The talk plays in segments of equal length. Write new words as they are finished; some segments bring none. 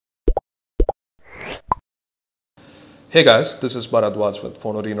Hey guys, this is Bharadwaj with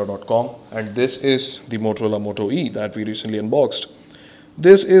Fonearena.com and this is the Motorola Moto E that we recently unboxed.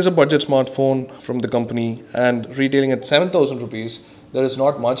 This is a budget smartphone from the company and retailing at 7,000 rupees. There is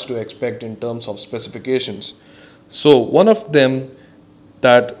not much to expect in terms of specifications. So one of them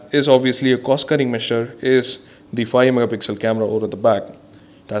that is obviously a cost cutting measure is the 5 megapixel camera over the back.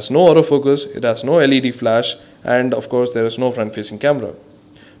 It has no autofocus, it has no LED flash, and of course there is no front facing camera.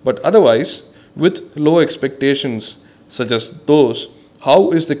 But otherwise, with low expectations such as those,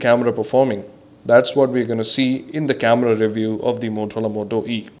 how is the camera performing? That's what we're going to see in the camera review of the Motorola Moto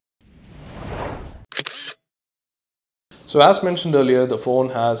E. So as mentioned earlier, the phone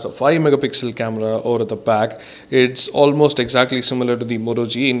has a 5 megapixel camera over the back. It's almost exactly similar to the Moto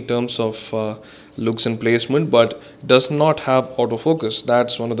G in terms of looks and placement, but does not have autofocus.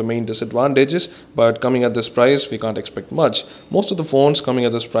 That's one of the main disadvantages, but coming at this price, we can't expect much. Most of the phones coming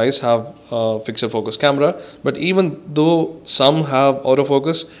at this price have a fixed focus camera, but even though some have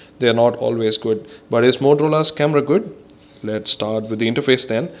autofocus, they are not always good. But is Motorola's camera good? Let's start with the interface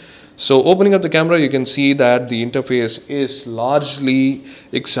then. So opening up the camera, you can see that the interface is largely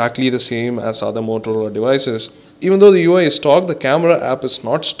exactly the same as other Motorola devices. Even though the UI is stock, the camera app is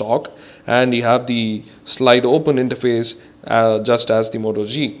not stock, and you have the slide open interface just as the Moto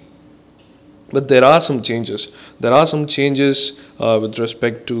G. But there are some changes. There are some changes with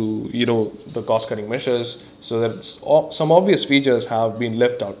respect to the cost cutting measures, so that some obvious features have been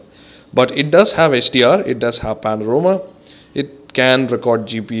left out. But it does have HDR, it does have panorama, it can record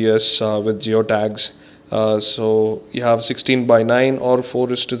GPS with geotags. So you have 16:9 or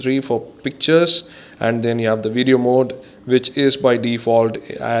 4:3 for pictures, and then you have the video mode, which is by default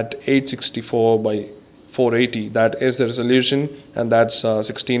at 864:480. That is the resolution, and that's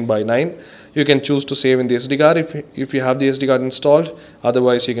 16:9. You can choose to save in the SD card if you have the SD card installed.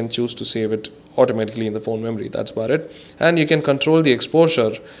 Otherwise, you can choose to save it automatically in the phone memory. That's about it. And you can control the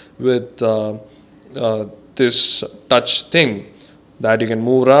exposure with this touch thing that you can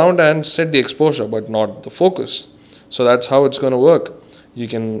move around and set the exposure but not the focus. So that's how it's going to work. You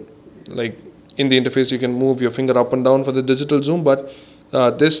can, like, in the interface you can move your finger up and down for the digital zoom, but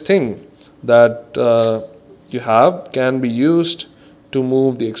this thing that you have can be used to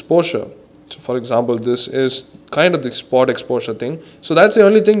move the exposure. So for example, this is kind of the spot exposure thing. So that's the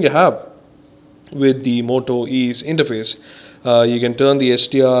only thing you have with the Moto E's interface. You can turn the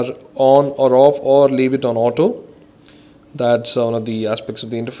HDR on or off or leave it on auto. That's one of the aspects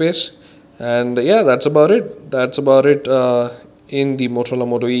of the interface. And yeah, that's about it. In the Motorola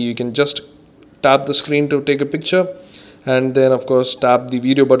Moto E. You can just tap the screen to take a picture, and then of course tap the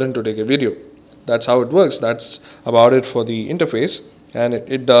video button to take a video. That's how it works. That's about it for the interface, and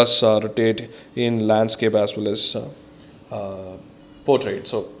it does rotate in landscape as well as portrait.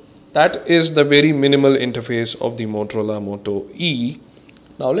 So that is the very minimal interface of the Motorola Moto E.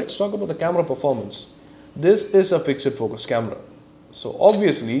 Now let's talk about the camera performance. This is a fixed focus camera. So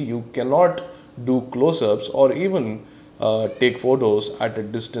obviously you cannot do close-ups or even take photos at a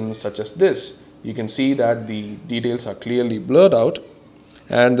distance such as this. You can see that the details are clearly blurred out,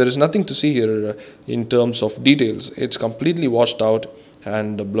 and there is nothing to see here in terms of details. It's completely washed out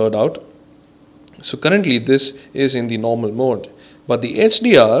and blurred out. So currently this is in the normal mode, but the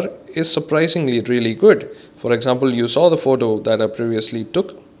HDR is surprisingly really good. For example, you saw the photo that I previously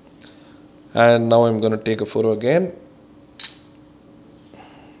took, and now I'm going to take a photo again.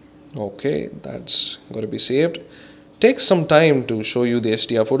 Okay, that's going to be saved. Takes some time to show you the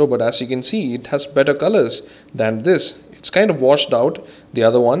HDR photo, but as you can see, it has better colors than this. It's kind of washed out, the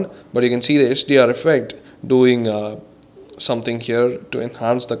other one, but you can see the HDR effect doing something here to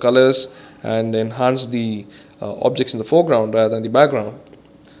enhance the colors and enhance the objects in the foreground rather than the background.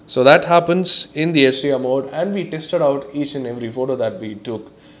 So that happens in the HDR mode, and we tested out each and every photo that we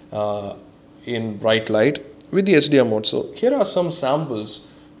took in bright light with the HDR mode. So here are some samples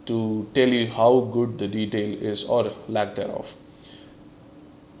to tell you how good the detail is or lack thereof.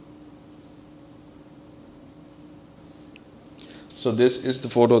 So this is the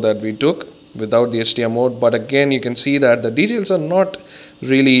photo that we took without the HDR mode, but again you can see that the details are not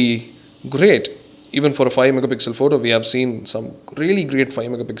really great. Even for a 5 megapixel photo, we have seen some really great 5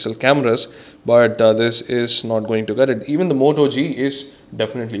 megapixel cameras, but this is not going to get it. Even the Moto G is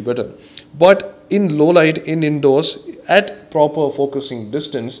definitely better. But in low light, in indoors, at proper focusing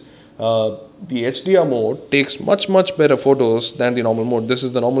distance, the HDR mode takes much better photos than the normal mode. This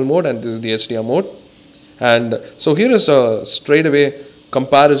is the normal mode and this is the HDR mode. And so here is a straightaway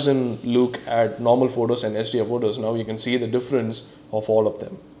comparison look at normal photos and HDR photos. Now you can see the difference of all of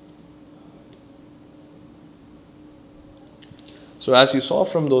them. So as you saw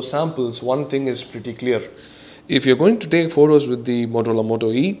from those samples, one thing is pretty clear. If you're going to take photos with the Motorola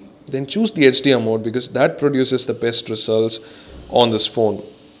Moto E, then choose the HDR mode because that produces the best results on this phone.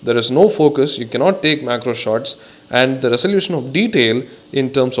 There is no focus, you cannot take macro shots, and the resolution of detail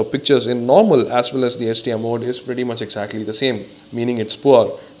in terms of pictures in normal as well as the HDR mode is pretty much exactly the same, meaning it's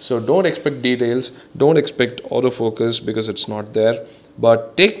poor. So don't expect details, don't expect autofocus because it's not there,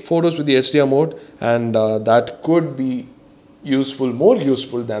 but take photos with the HDR mode, and that could be useful, more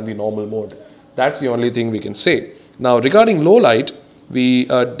useful than the normal mode. That's the only thing we can say. Now regarding low light, we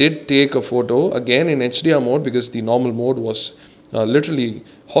did take a photo again in HDR mode because the normal mode was literally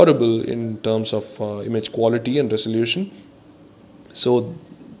horrible in terms of image quality and resolution. So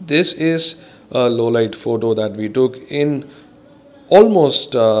this is a low light photo that we took in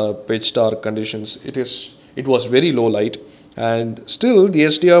almost pitch dark conditions. It was very low light, and still the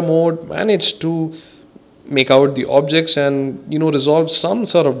HDR mode managed to make out the objects and resolve some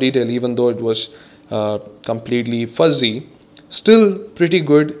sort of detail, even though it was completely fuzzy. Still pretty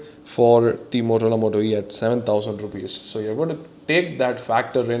good for the Motorola Moto E at 7,000 rupees. So you're going to take that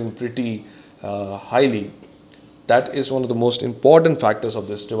factor in pretty highly. That is one of the most important factors of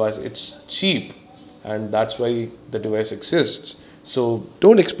this device. It's cheap, and that's why the device exists. So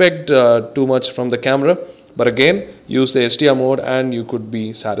don't expect too much from the camera, but again, use the HDR mode and you could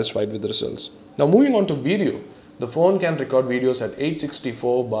be satisfied with the results. Now moving on to video, the phone can record videos at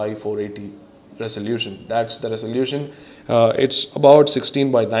 864 by 480 resolution. That's the resolution. It's about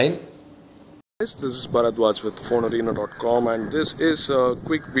 16 by 9. This is Bharadwaj with Fonearena.com, and this is a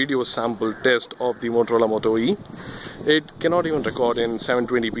quick video sample test of the Motorola Moto E. It cannot even record in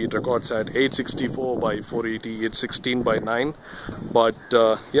 720p, it records at 864 by 480, it's 16 by 9. But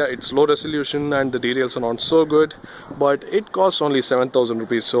yeah, it's low resolution and the details are not so good, but it costs only 7,000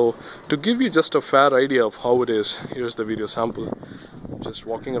 rupees. So to give you just a fair idea of how it is, here's the video sample. Just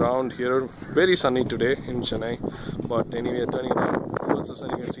walking around here, very sunny today in Chennai, but anyway, turning around towards the sun,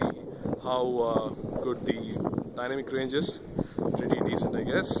 you can see how good the dynamic range is. Pretty decent, I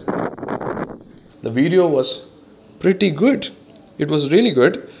guess. The video was pretty good. It was really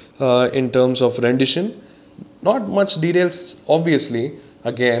good in terms of rendition. Not much details, obviously,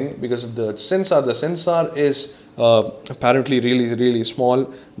 again, because of the sensor. The sensor is apparently really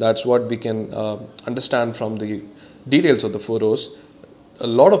small. That's what we can understand from the details of the photos. A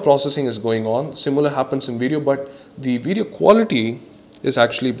lot of processing is going on. Similar happens in video, but the video quality is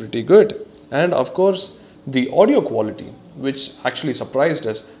actually pretty good. And of course, the audio quality, which actually surprised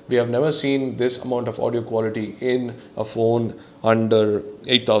us. We have never seen this amount of audio quality in a phone under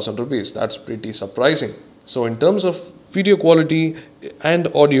 8,000 rupees. That's pretty surprising. So in terms of video quality and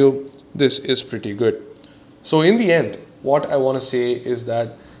audio, this is pretty good. So in the end, what I want to say is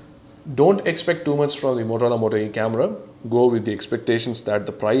that don't expect too much from the Motorola Moto E camera. Go with the expectations that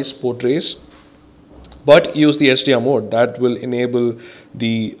the price portrays, but use the HDR mode. That will enable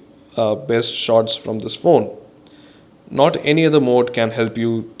the best shots from this phone. Not any other mode can help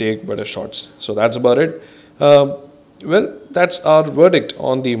you take better shots. So that's about it. Well, that's our verdict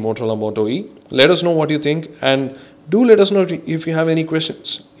on the Motorola Moto E. Let us know what you think, and do let us know if you have any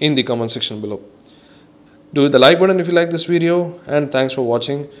questions in the comment section below. Do hit the like button if you like this video, and thanks for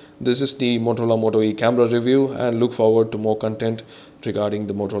watching. This is the Motorola Moto E camera review, and look forward to more content regarding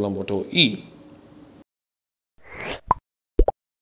the Motorola Moto E.